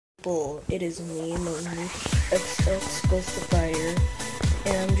It is me, Moon, XX Ghost of Fire,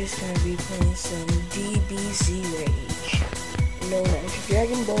 and I'm just gonna be playing some DBZ Rage, known as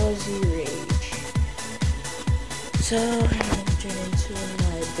Dragon Ball Z Rage. So, I'm gonna turn into one of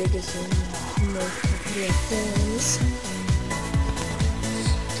my biggest and most popular films,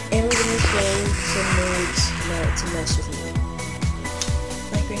 and we're gonna play some modes to mess with me.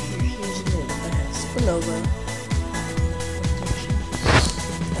 Like right here, here's a mode that has Supernova.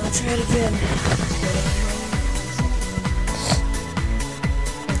 I'll try it again.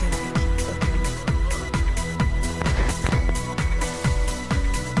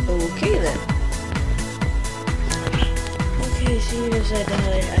 Okay then. Okay, seeing as I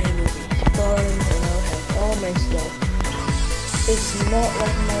die, I will be spawned and I'll have all my stuff. It's not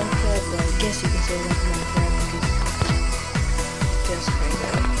like Minecraft, but I guess you can say like Minecraft because just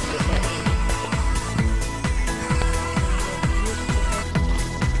kind of.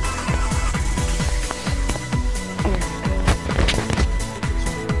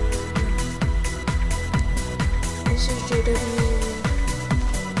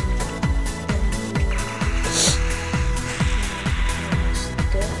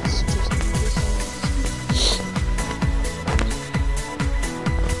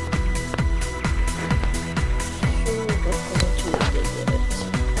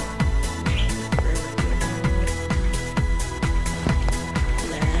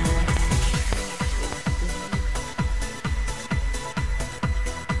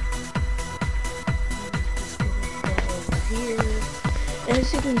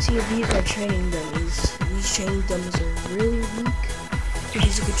 As you can see, these are training dummies. These training dummies are really weak.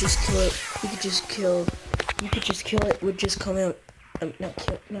 Because you could just kill it. You could just kill it. Would just come out. Not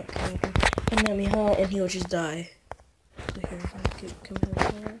kill him. Kamehameha, and he would just die. So here,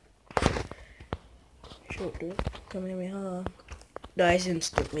 Kamehameha. Shoulder. Kamehameha. Dies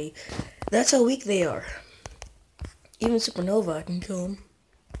instantly. That's how weak they are. Even Supernova, I can kill him.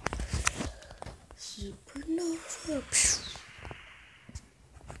 Supernova.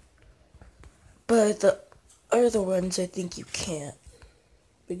 But the other ones, I think you can't.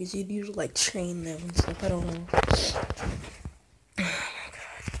 Because you'd usually, like, train them and stuff. I don't know. Oh my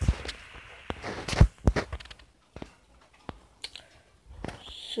god.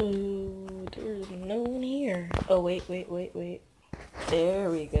 So, there's no one here. Oh, wait. There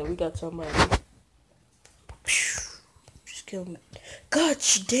we go. We got somebody. Just kill me. God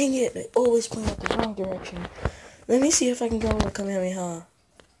dang it. I always point out the wrong direction. Let me see if I can go with Kamehameha.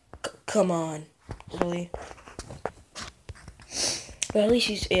 Come on. Really? But at least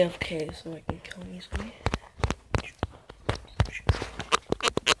he's AFK, so I can kill him easily.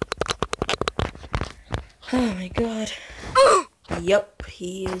 Oh my god. Yup,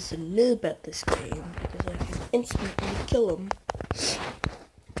 he is a noob at this game, because I can instantly kill him.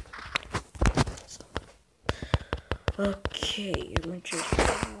 Okay, you're going to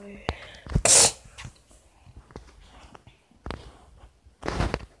try.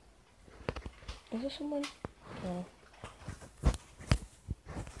 Is there someone? No.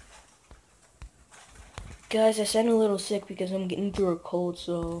 Guys, I sound a little sick because I'm getting through a cold,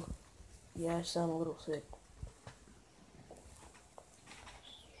 so yeah, I sound a little sick.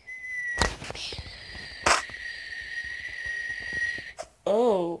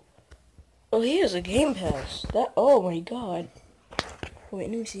 Oh, he has a Game Pass. Oh my god. Wait,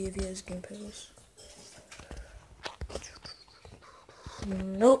 let me see if he has Game Pass.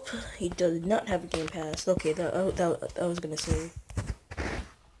 Nope, he does not have a Game Pass. Okay, that I was gonna say.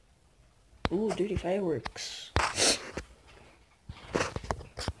 Ooh, dirty fireworks.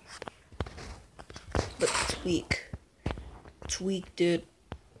 But it's weak. It's weak, dude.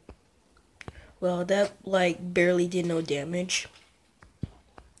 Well, that, like, barely did no damage.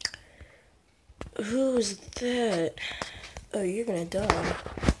 Who's that? Oh, you're gonna die.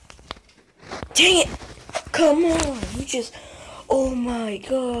 Dang it! Come on! You just... Oh my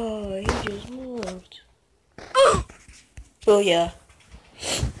god, he just moved. Oh yeah.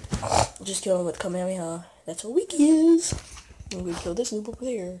 Just kill him with Kamehameha. That's how weak he is. I'm gonna kill this noob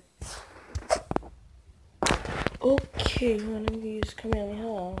player. Okay, I'm gonna use Kamehameha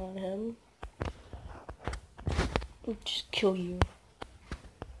on him. I'll just kill you.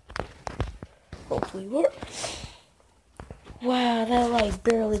 Hopefully work. Wow, that like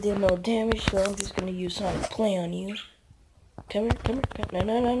barely did no damage, so I'm just gonna use Sonic Play on you. Come here.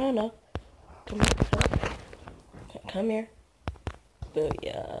 No. Come here.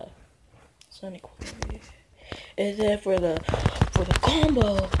 Booyah. Sonic Play. And then for the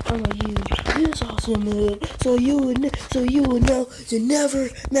combo, I'm gonna use this awesome move, so you would know to never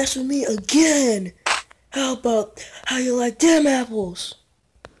mess with me again. How you like them apples?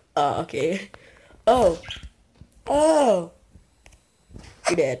 Okay. Oh. Oh.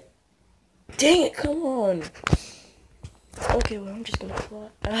 You're dead. Dang it, come on. Okay, well, I'm just gonna fly.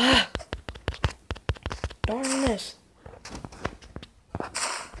 Ah. Darn this. Oh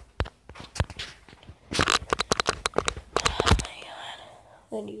my god.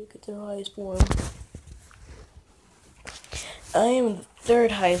 I need to get to the highest form. I am the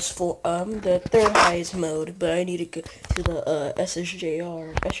third highest the third highest mode, but I need to go to the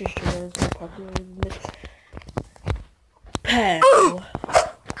SSJR. SSJR is more popular than this. Pow. Oh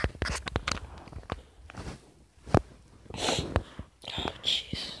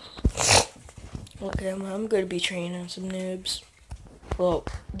jeez. Okay, I'm gonna be training some noobs. Well,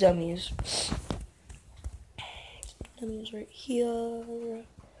 dummies. Dummies right here.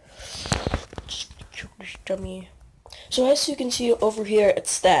 Dummy. So as you can see over here at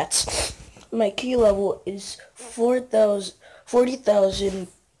stats, my key level is 40,000.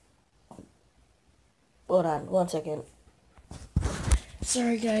 Hold on, 1 second.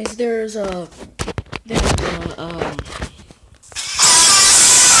 Sorry guys, there's a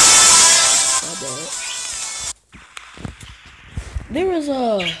there was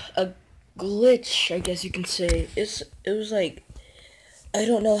a glitch, I guess you can say. It was like, I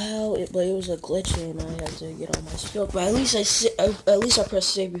don't know how it, but it was a glitch and I had to get all my stuff. But at least at least I pressed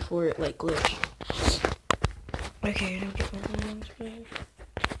save before it like glitched. Okay, I didn't get my hands back.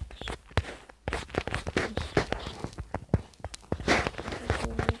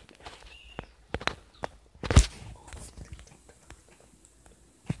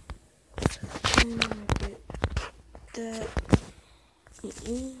 That.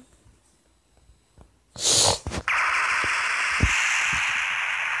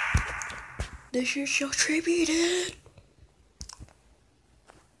 This is so tribute.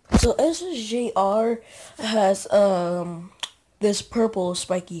 So SSJR has this purple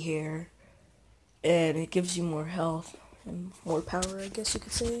spiky hair, and it gives you more health and more power, I guess you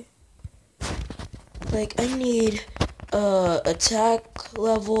could say. Like I need attack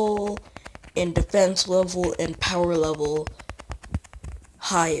level and defense level and power level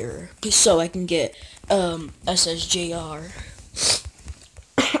higher so I can get SSJR.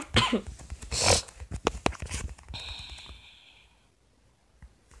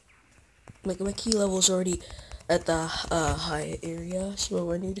 Like my key level is already at the high area,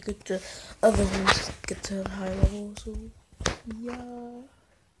 so I need to get the other ones get to the high level. So yeah,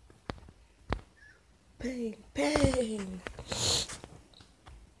 bang bang.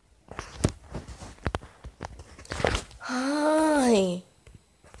 Hi.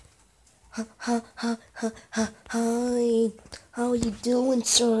 Hi. How you doing,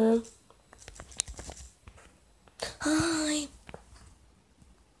 sir? Hi.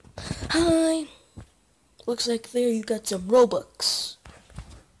 Hi. Looks like there you got some Robux.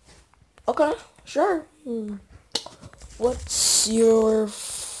 Okay, sure. What's your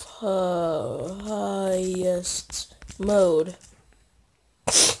highest mode?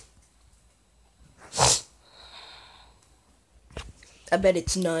 I bet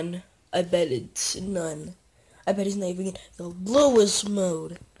it's none. I bet it's none. I bet it's not even the lowest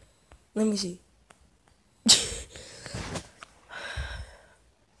mode. Let me see.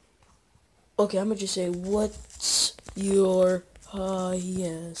 Okay, I'm gonna just say, what's your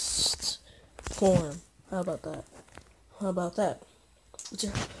highest form? How about that? How about that? What's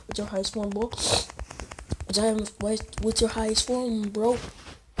your highest form, bro? What's your highest form, bro?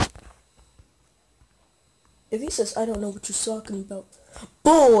 If he says, I don't know what you're talking about,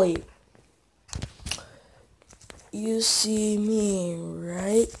 boy, you see me,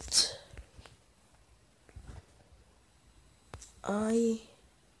 right? I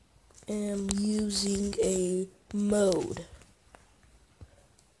am using a mode.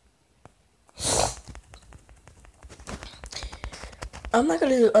 I'm not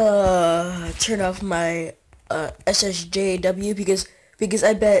gonna turn off my SSJW because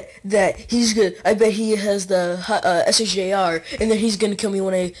I bet that he's good. I bet he has the SSJR, and then he's gonna kill me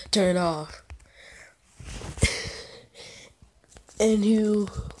when I turn it off. And you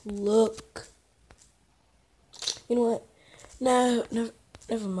look. You know what? No,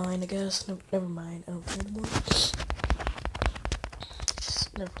 never mind. I guess never mind. I don't care anymore.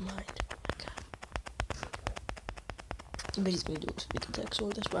 Just never mind. I bet he's gonna do a sneak attack, so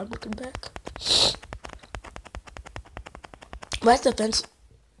that's why I'm looking back. Why is the fence?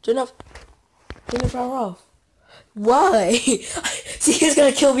 Turn the power off. Why? See, he's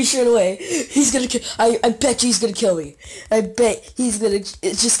gonna kill me straight away. He's gonna kill. I bet you he's gonna kill me. I bet he's gonna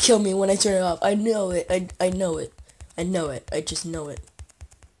just kill me when I turn it off. I know it. I know it. I know it. I just know it.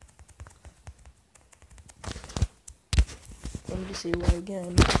 Let me just see why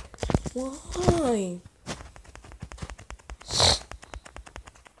again. Why?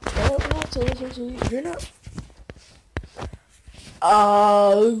 I don't want to listen to you. You're not.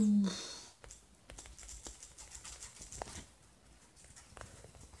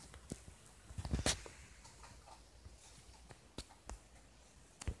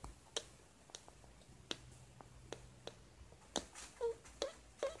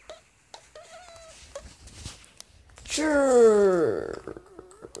 Sure.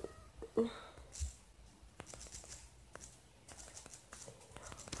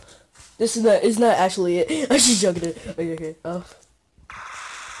 This is not. It's not actually it. I'm just joking. Okay. Oh.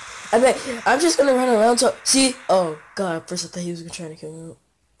 I'm just gonna run around. So see. Oh God. First I thought he was trying to kill me.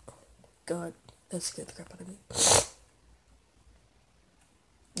 God, that scared the crap out of me.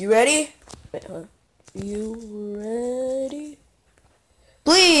 You ready? Wait, hold on. You ready?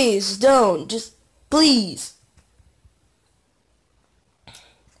 Please don't. Just please.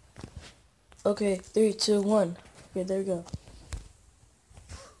 Okay, 3, 2, 1. Okay, there we go.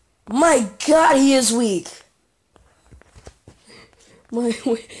 My God, he is weak. I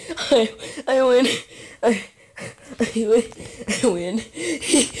win. I win.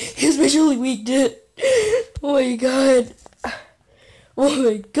 He's visually weak, dude. Oh my God. Oh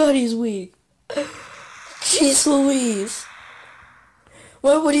my God, he's weak. Jeez Louise.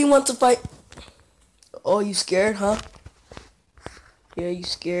 Why would he want to fight? Oh, you scared, huh? Yeah, you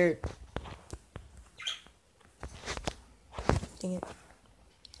scared. Dang it.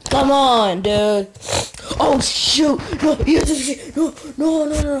 Come on, dude. Oh shoot! No, he has SSG. No.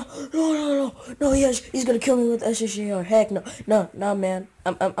 He's gonna kill me with SSG. Or heck no, man.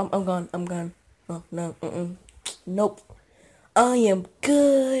 I'm gone. I'm gone. No. Nope. I am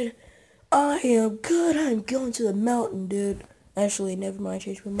good. I'm going to the mountain, dude. Actually, never mind.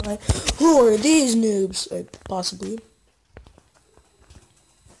 Change my mind. Who are these noobs? Possibly.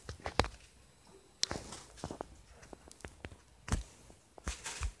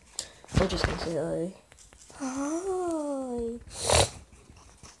 I'm just gonna say hi. Hi.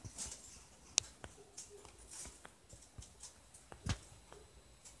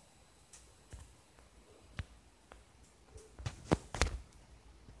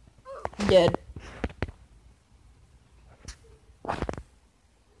 Dead.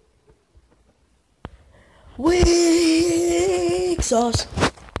 Weak sauce.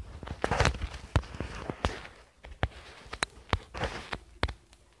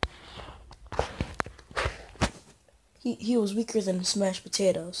 He was weaker than smashed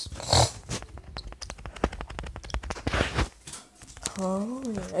potatoes. Oh,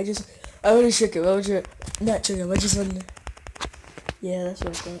 I wanted to trick him. Not trick him. I just wanted to. Yeah, that's what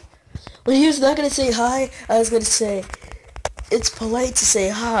I thought. When he was not gonna say hi, I was gonna say, it's polite to say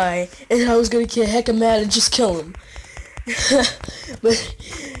hi, and I was gonna get hecka mad and just kill him. But,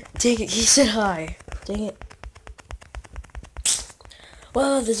 dang it, he said hi. Dang it.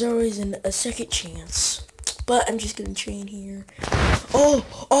 Well, there's always a second chance. But I'm just gonna train here. Oh,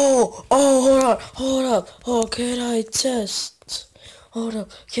 hold up. Oh, can I test? Hold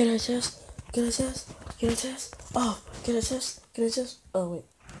up, can I test? Oh, can I test? Oh, wait.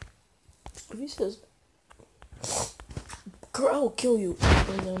 If he says, girl, I will kill you.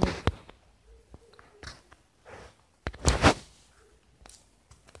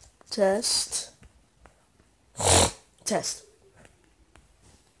 Test.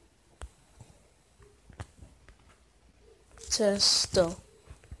 Testo.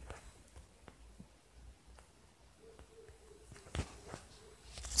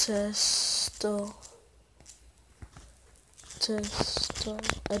 Testo.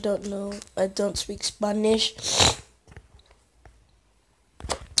 I don't know. I don't speak Spanish.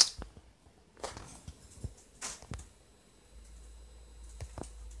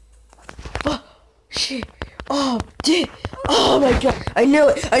 Oh, shit. Oh, dude. Oh my God. I knew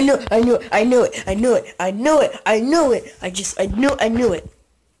it. I knew it.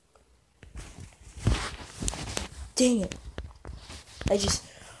 Dang it.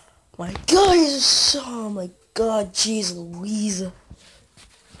 My God, oh my God, jeez Louise.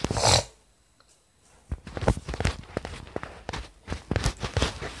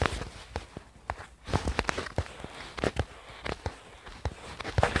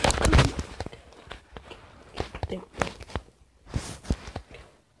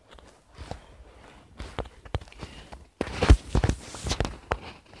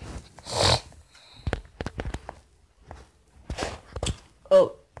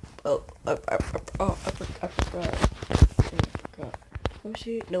 I forgot. Oh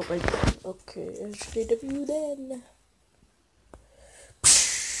shit, nope, I didn't. Okay, SJW then.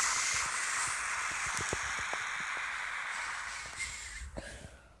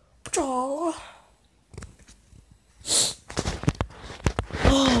 Oh.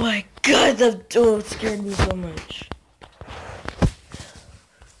 Oh my god, that door scared me so much.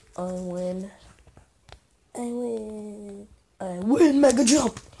 I win. I win. I win mega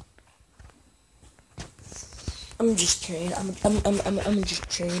jump. I'm just trained. I'm just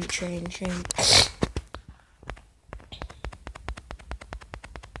trained.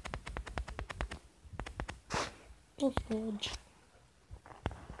 Oh fudge.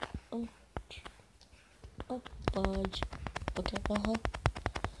 Oh fudge. Okay,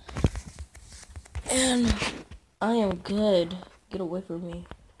 And I am good. Get away from me.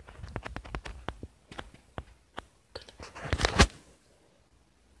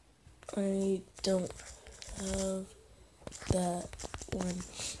 I don't have that one.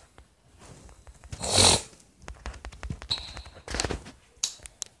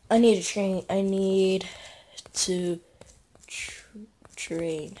 I need to train. I need to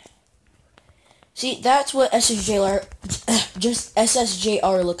train. See, that's what SSJR, just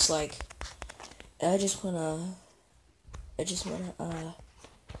SSJR looks like. I just wanna,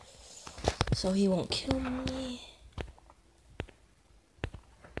 so he won't kill me.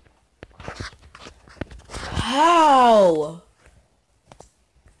 How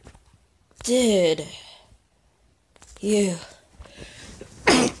did you?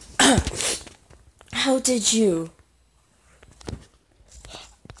 How did you?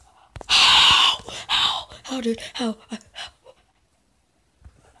 How?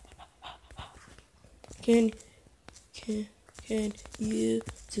 Can you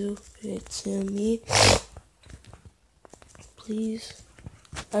do it to me? Please.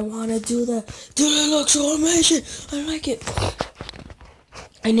 I wanna do that. Dude, it looks so amazing. I like it.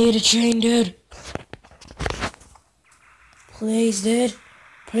 I need a train, dude. Please, dude.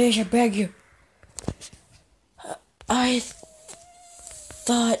 Please, I beg you. I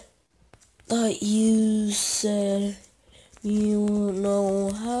thought you said you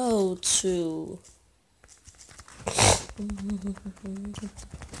know how to.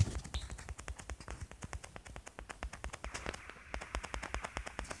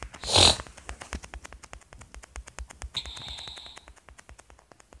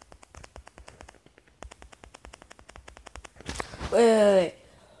 Wait.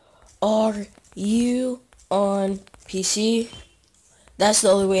 Are you on PC? That's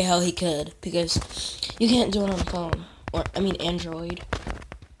the only way how he could, because you can't do it on phone. Or, I mean, Android.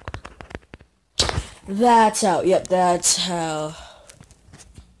 That's how, yep, that's how.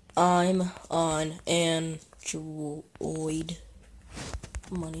 I'm on Android.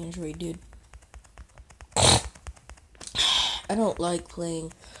 I'm on Android, dude. I don't like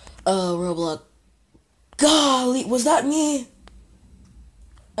playing, Roblox. Golly, was that me?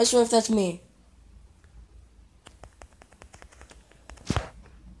 I swear if that's me.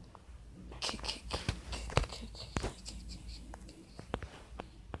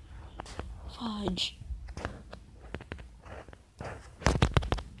 Fudge.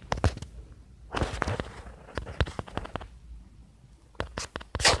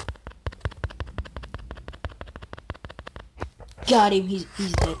 Got him. He's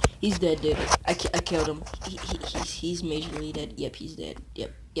dead. He's dead, dude. I killed him. He's majorly dead. Yep, he's dead.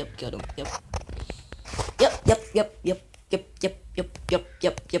 Yep, killed him. Yep.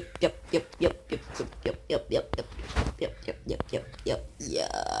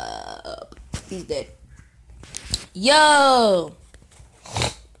 He's dead. Yo!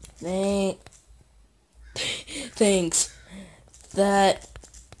 Thanks. That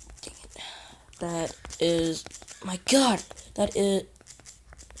is my god. That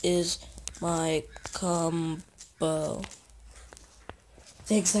is my combo.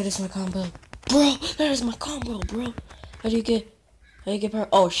 Thanks, that is my combo. Bro, that is my combo, bro. How do you get power?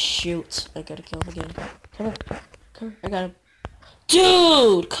 Oh shoot. I gotta kill him again. Come here. I got him.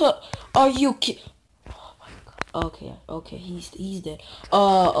 Dude, are you kidding? Oh my god. Okay, he's dead.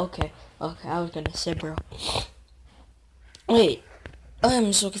 Okay, I was gonna say, bro. Wait,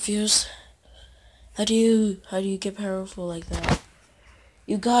 I'm so confused. How do you get powerful like that?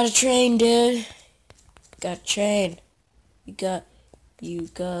 You gotta train, dude. Gotta train. You gotta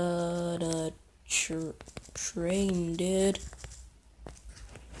train, dude.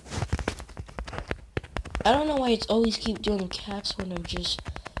 I don't know why it's always keep doing caps when I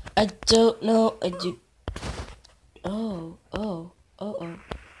don't know. I do. Oh.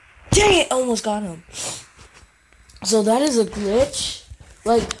 Dang it! Almost got him. So that is a glitch.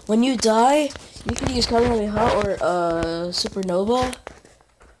 Like when you die, you can use Kamehameha or Supernova.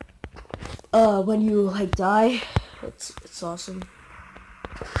 When you like die, it's awesome.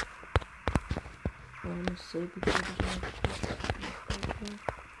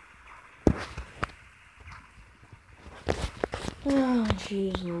 Oh,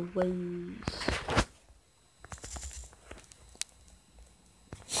 jeez Louise.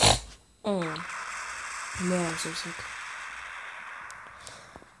 Man, I'm so sick.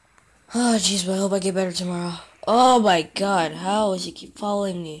 Oh, jeez, but I hope I get better tomorrow. Oh my god, how does he keep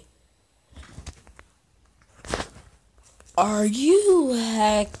following me? Are you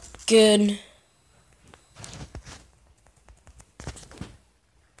hacking?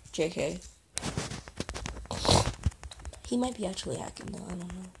 JK. He might be actually hacking though, I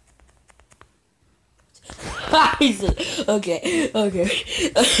don't know. He said, okay.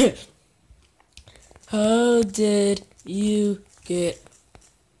 How did you get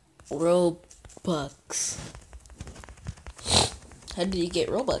Robux? How did you get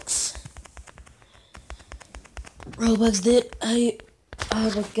Robux? Robux did I? Oh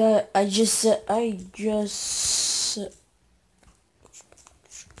my god! I just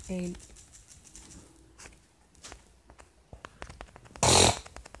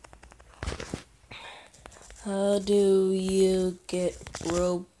how do you get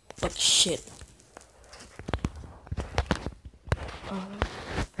Robux? Shit. How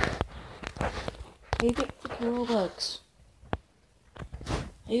you get fucking Robux?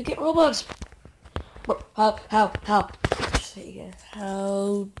 How you get Robux? How? Say it again.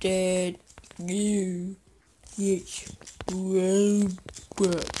 How did you get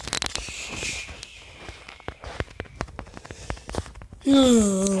Robux?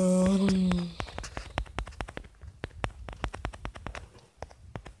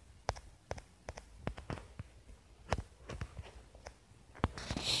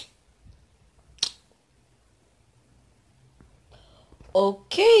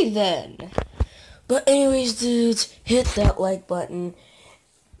 Okay then. But anyways, dudes, hit that like button,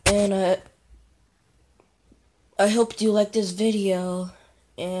 and I hope you like this video,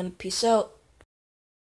 and peace out.